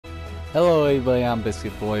Hello everybody, I'm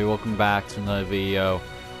Biscuit Boy. Welcome back to another video.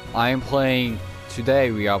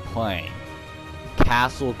 Today we are playing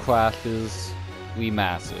Castle Crashers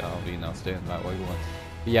Remastered. I don't even know if it's that way.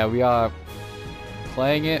 Yeah, we are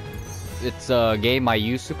playing it. It's a game I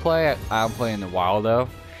used to play. I haven't played in a while though.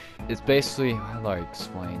 It's basically, how do I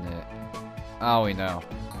explain it? I don't really know.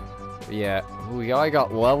 But yeah, we already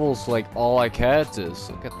got levels like all our characters.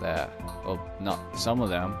 Look at that. Well, not some of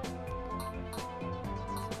them.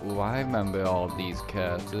 Ooh, I remember all these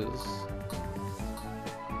characters.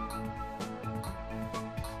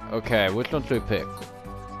 Okay, which one should we pick?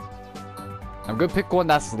 I'm gonna pick one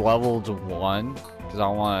that's leveled 1, because I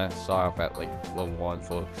want to start off at like level 1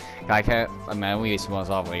 for. I can't imagine we start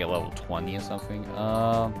off like at level 20 or something.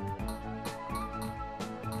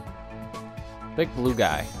 Pick blue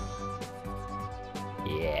guy.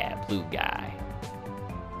 Yeah, blue guy.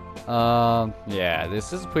 Yeah,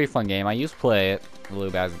 this is a pretty fun game. I used to play it. Blue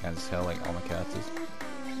guys against hell, like all my characters.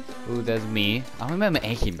 Ooh, that's me. I don't remember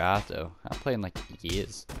anything about though. I played in like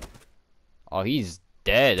years. Oh, he's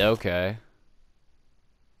dead. Okay.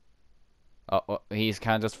 Oh, he's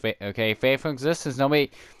kind of just okay. Faithful existence.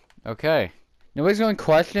 Nobody. Okay. Nobody's going to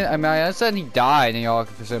question it. I mean, I understand he died, and y'all are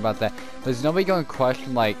concerned about that. But is nobody going to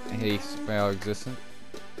question like his existence?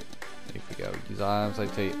 Here we go. Use arms. I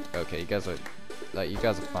tell you. Okay, you guys are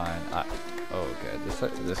fine. Oh, okay.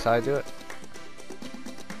 This how I do it.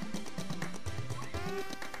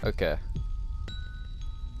 Okay.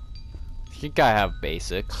 I think I have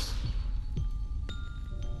basics.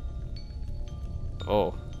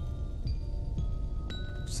 Oh.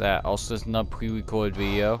 What's that? Also, it's not pre-recorded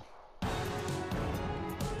video.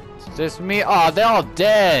 It's just me. Oh, they're all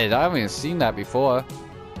dead. I haven't even seen that before.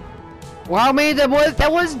 Well, how many that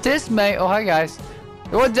was this, mate? Oh, hi guys.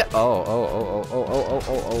 It was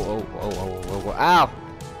ow!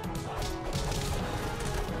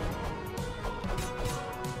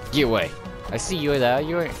 Get away. I see you there.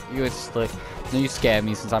 You're slick. No, you scared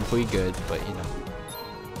me since I'm pretty good, but you know.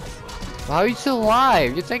 How are you still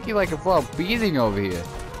alive? You're taking like a full beating over here.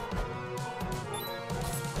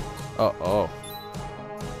 Oh.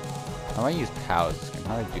 How do I use powers this game?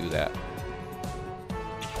 How do I do that?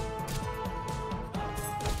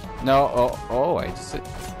 No,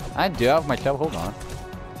 I do have my shell. Hold on.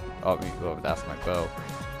 Oh, that's my bow.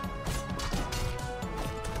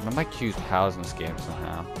 I might choose powers in this game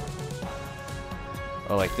somehow.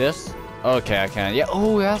 Oh, like this? Okay, I can. Yeah.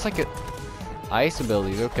 Oh, that's like a ice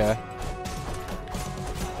abilities. Okay.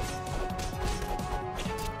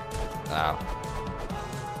 Ow.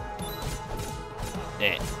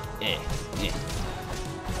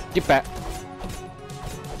 Get back.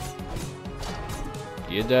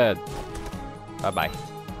 You're dead. Bye bye.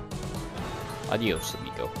 Adios,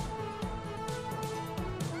 amigo.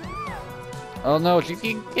 Oh no, she's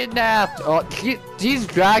getting kidnapped! Oh, she's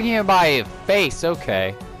dragging her by her face,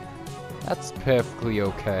 okay. That's perfectly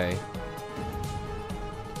okay.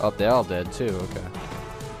 Oh, they're all dead too, okay.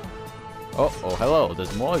 Oh, hello,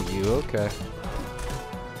 there's more of you, okay.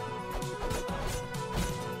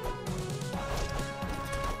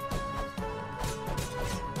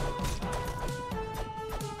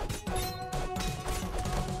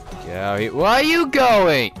 Yeah, where are you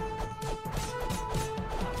going?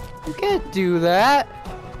 You can't do that.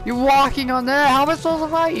 You're walking on there. How am I supposed to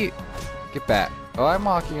fight you? Get back. Oh, I'm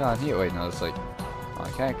walking on here. Wait, no, it's like... Oh,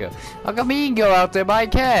 I can't go. How come he can go out there, but I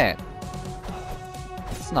can't?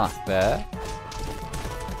 It's not fair.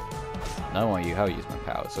 No, I want you. How to use my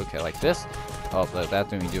powers. Okay, like this. Oh, but that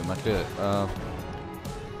didn't do much good.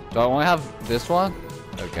 Do I want to have this one?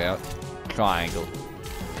 Okay, triangle.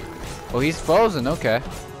 Oh, he's frozen. Okay.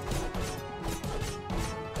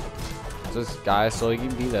 This guy so he can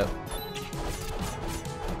beat up.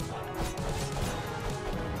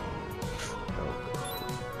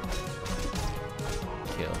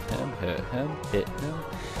 Kill him, hurt him, hit him.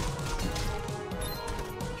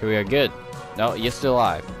 Okay, we are good. No, you're still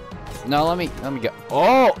alive. No, let me go.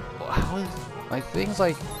 Oh, how is my thing's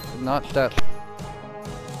like not that.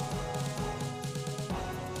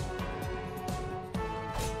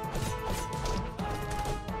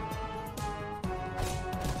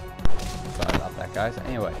 Sorry about that, guys.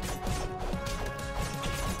 Anyway,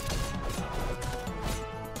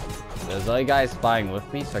 there's other guys spying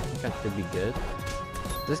with me, so I think I should be good.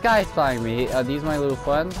 This guy's spying me. Are these my little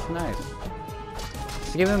friends? Nice.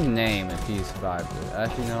 Let's give him a name if he survived it.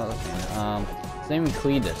 Actually, no, let's name it. His name is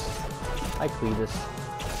Cletus. Hi, Cletus.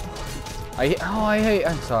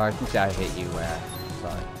 I'm sorry. I think I hit you.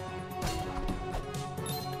 Sorry.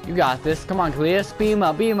 You got this. Come on, Cletus. Beam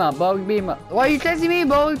up, Bo. Beam up. Why are you chasing me,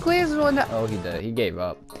 Bo? Cletus is one that. Oh, he did. He gave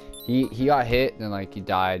up. He got hit and like he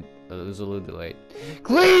died. It was a little bit late.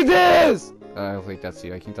 Clean this! I don't think that's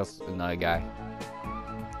you. I think that's another guy.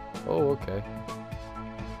 Oh, okay.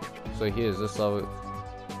 So here's this level.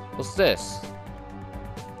 What's this?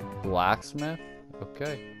 Blacksmith?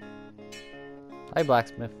 Okay. Hi,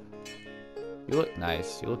 blacksmith. You look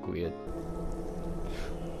nice. You look weird.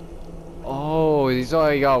 Oh, these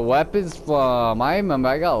are you got weapons from. I remember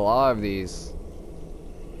I got a lot of these.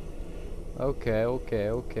 Okay.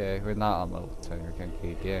 We're not on level 10. We're gonna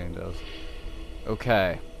keep getting those.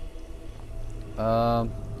 Okay.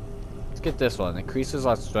 Let's get this one. Increases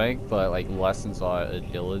our strength, but like lessens our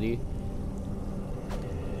agility.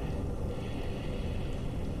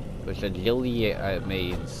 Which agility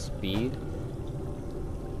made speed,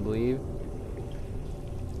 I believe.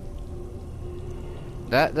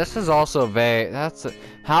 This is also very.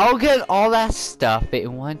 How can all that stuff fit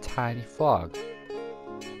in one tiny frog?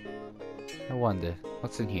 I wonder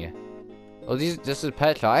what's in here. Oh, this is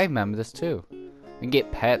pet shop. I remember this too. We can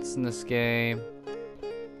get pets in this game.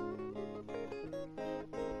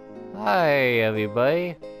 Hi,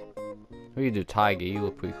 everybody. What do you do, Tiger? You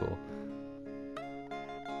look pretty cool.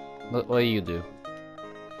 What do you do?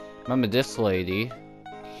 Remember this lady?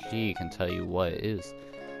 She can tell you what it is.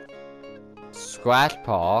 Scratch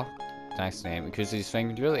Paw. Nice name. Because these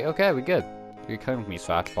things really. Okay, we're good. You come with me,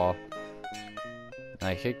 Scratch Paw. And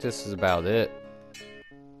I think this is about it.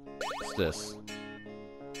 What's this?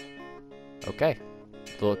 Okay.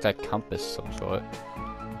 It looks like compass of some sort.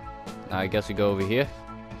 Now I guess we go over here.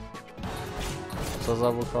 What's this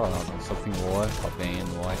level called? I don't know. Something war.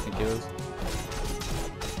 Barbarian war, I think it was.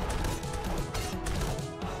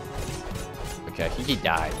 Okay, I think he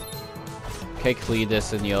died. Okay,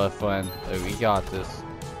 Cletus and the other friend. Oh, we got this.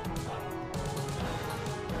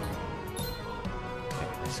 Okay,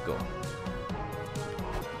 let's go.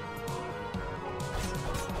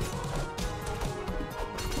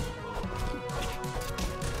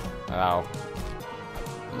 Ow.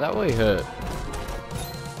 That really hurt.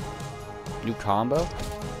 New combo?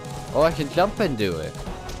 Oh, I can jump and do it.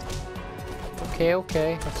 Okay.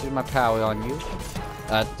 Let's use my power on you.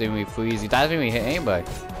 That didn't really freeze you. That didn't really hit anybody.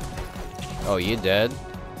 Oh, you dead?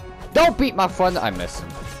 Don't beat my friend. I missed him.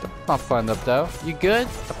 Don't beat my friend up though. You good?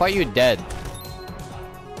 I thought you were dead.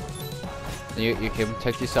 You can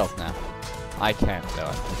protect yourself now. I can't though.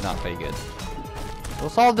 I'm not very good.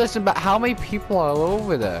 What's all this about? How many people are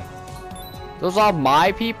over there? Those are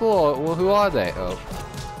my people, or who are they? Oh.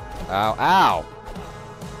 Ow, ow!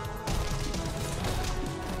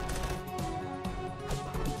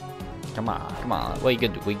 Come on. What you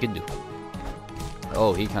can do?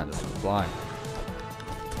 Oh, he kind of flying.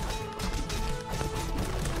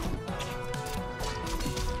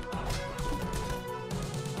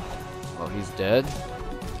 Oh, he's dead.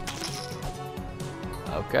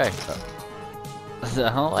 Okay. I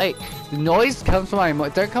don't like the noise comes from my remote.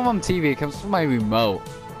 It doesn't come from TV. It comes from my remote.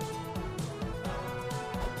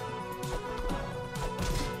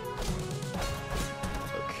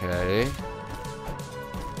 Okay.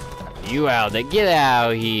 You out there. Get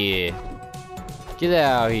out here. Get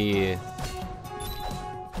out here.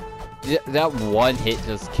 Did that one hit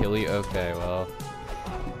just kill you? Okay, well.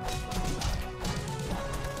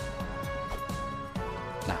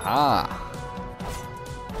 Aha.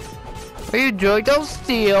 What are you doing? Don't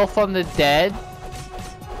steal from the dead.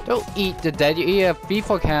 Don't eat the dead. You eat a thief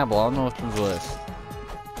or cannibal. I don't know which one's worse.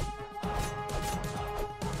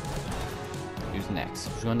 Who's next?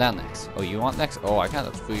 Who's going down next? Oh, you want next? Oh, I kind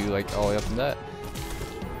of threw you like all the way up in that.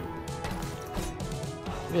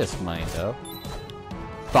 This money though.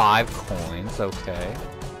 5 coins, okay.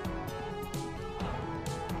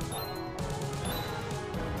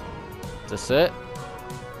 That's it?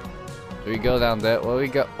 Do we go down there? Where we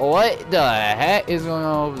go? What the heck is going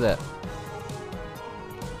on over there?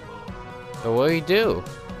 So what do we do?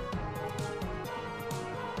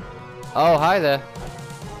 Oh, hi there.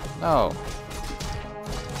 No.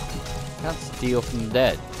 Can't steal from the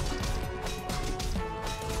dead.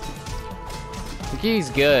 I think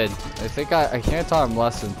he's good. I think I can't tell him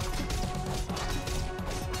lesson.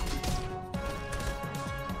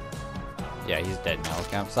 Yeah, he's dead now.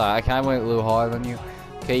 Okay, I'm sorry. I kind of went a little hard on you.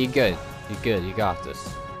 Okay, you're good. You're good. You got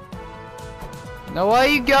this. No, where are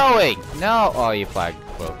you going? No. Oh, you flagged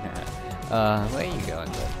broke. Where are you going,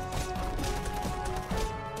 dude?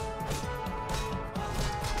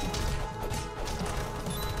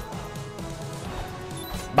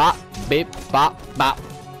 Bop, beep, bop, bop.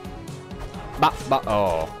 Bop, bop.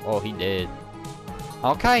 Oh, he did.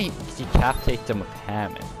 How can you decapitate them with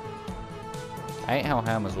hammer? I ain't how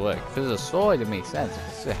hammers work. If it's a sword, it makes sense. If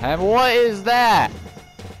it's a hammer, what is that?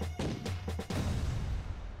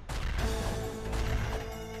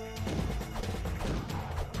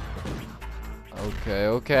 Okay,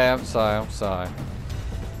 okay, I'm sorry, I'm sorry.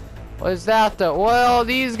 What is that though? What are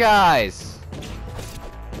these guys?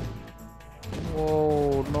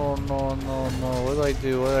 Whoa, no, no, no, no. What do I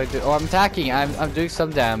do? What do I do? Oh, I'm attacking. I'm doing some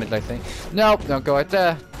damage, I think. Nope, don't go right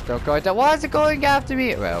there. Don't go right there. Why is it going after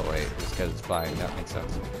me? Well, wait, it's because it's flying. That makes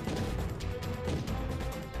sense.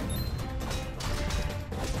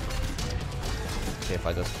 Okay, if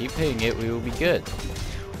I just keep hitting it, we will be good.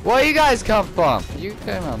 Where you guys come from? You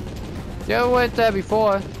came on. You ever went there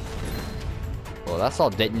before? Well, that's all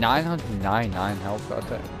dead. 999 health. Got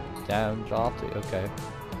that. Damn, dropped it. Okay.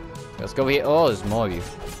 Let's go here. Oh, there's more of you.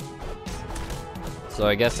 So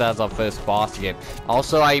I guess that's our first boss again.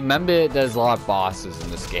 Also, I remember there's a lot of bosses in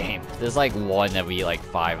this game. There's like one every like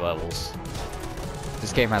 5 levels.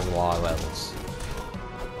 This game has a lot of levels.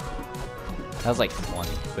 That was like 20,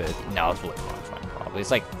 but no, it's like 20 probably.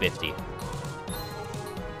 It's like 50.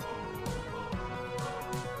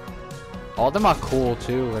 All of them are cool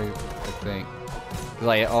too, like, I think.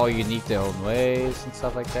 Like all unique their own ways and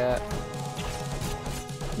stuff like that.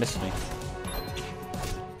 Missed me.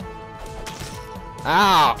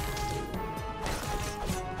 Ow!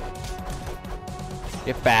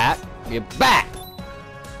 Get back. Get back!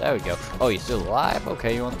 There we go. Oh, you're still alive?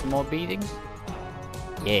 Okay, you want some more beatings?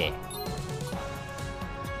 Yeah.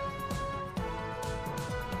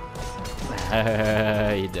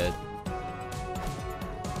 You did.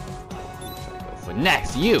 Go for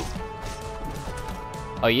next, you!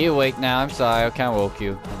 Oh, you awake now? I'm sorry, I can't woke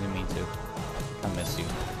you. I didn't mean to. I miss you.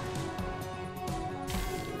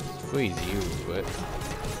 Freeze you, but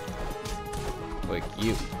like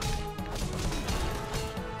you.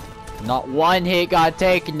 Not one hit got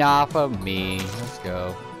taken off of me. Let's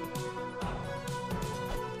go.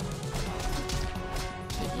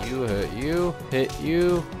 Hit you, hit you, hit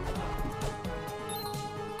you.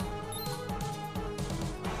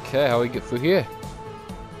 Okay, how do we get through here?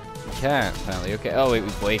 We can't, apparently. Okay, oh wait,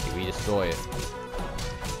 we break it, we destroy it.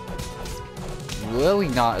 Really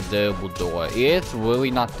not a durable door. It's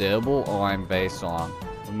really not durable, or I'm based on.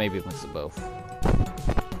 Or maybe it mix of both.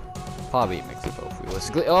 Probably a mix of both,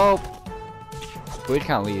 realistically. Oh! Squid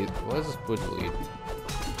can't lead. What does the squid lead?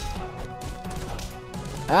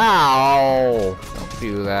 Ow! Don't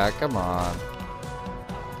do that, come on.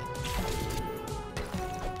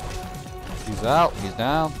 He's out, he's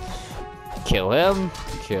down. Kill him,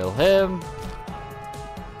 kill him.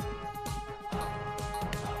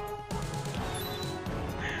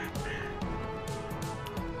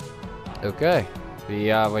 Okay,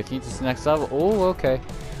 I think this next level. Oh, okay.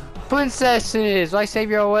 Princesses! Why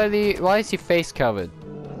save your already? Why is your face covered?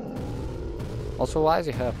 Also, why is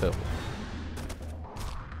your hair purple?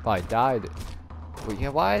 Probably died. But yeah,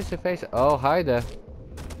 why is your face? Oh, hi there.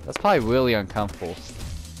 That's probably really uncomfortable.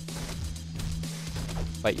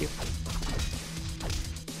 Fight you.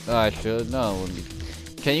 Oh, I should know.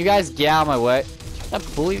 Can you guys get out of my way?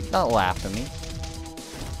 Don't laugh at me.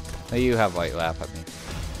 No, you have like laugh at me.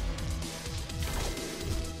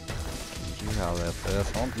 Out there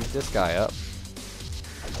first. I won't beat this guy up.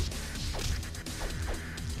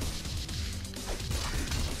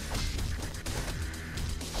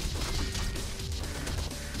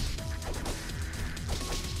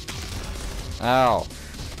 Ow.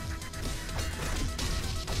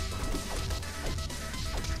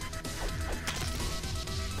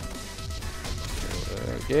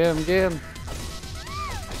 Get him, get him.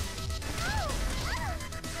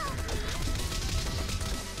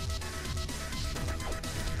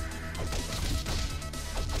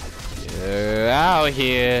 Out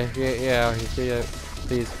here. Get out here,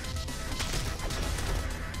 please.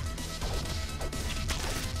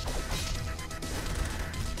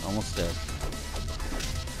 Almost dead.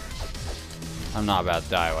 I'm not about to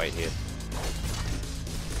die right here.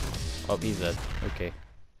 Oh, he's dead. Okay.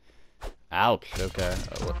 Ouch. Okay.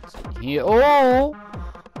 What's here? Oh!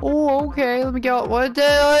 Oh, okay. Let me go. Where did the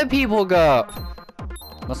other people go?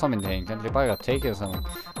 That's something thing. They probably got taken or something.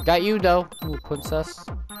 Got you though, little princess.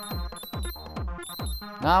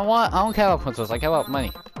 No, I don't care about princess. I care about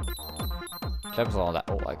money. Gems and all that.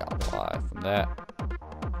 Oh, I got 5 from that.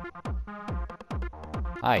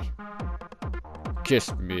 Hi.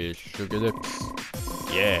 Kiss me, sugar lips.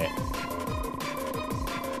 Yeah.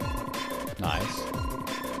 Nice.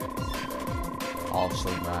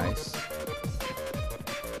 Also nice.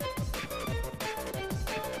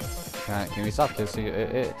 Can we stop kissing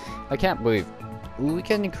it? I can't believe. Ooh, we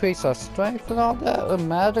can increase our strength and all that with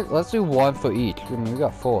magic. Let's do 1 for each. I mean, we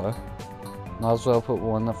got 4. Might as well put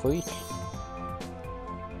 1 for each.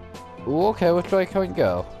 Ooh, okay, which way can we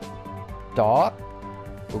go? Dark?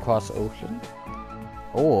 Across the ocean?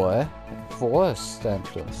 Or forest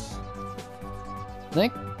entrance?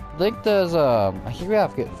 think there's I think we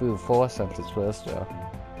have to get through 4 sentences first though.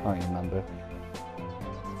 I don't remember.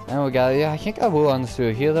 And we got, yeah, I think I will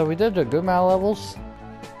understand here though. We did a good amount of levels.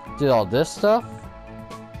 Did all this stuff.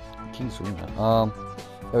 King's Arena.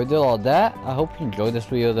 Yeah, we did all that. I hope you enjoyed this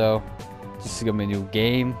video though. This is gonna be a new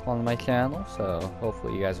game on my channel, so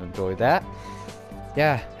hopefully you guys enjoy that.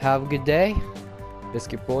 Yeah, have a good day.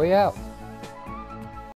 Biscuit Boy out.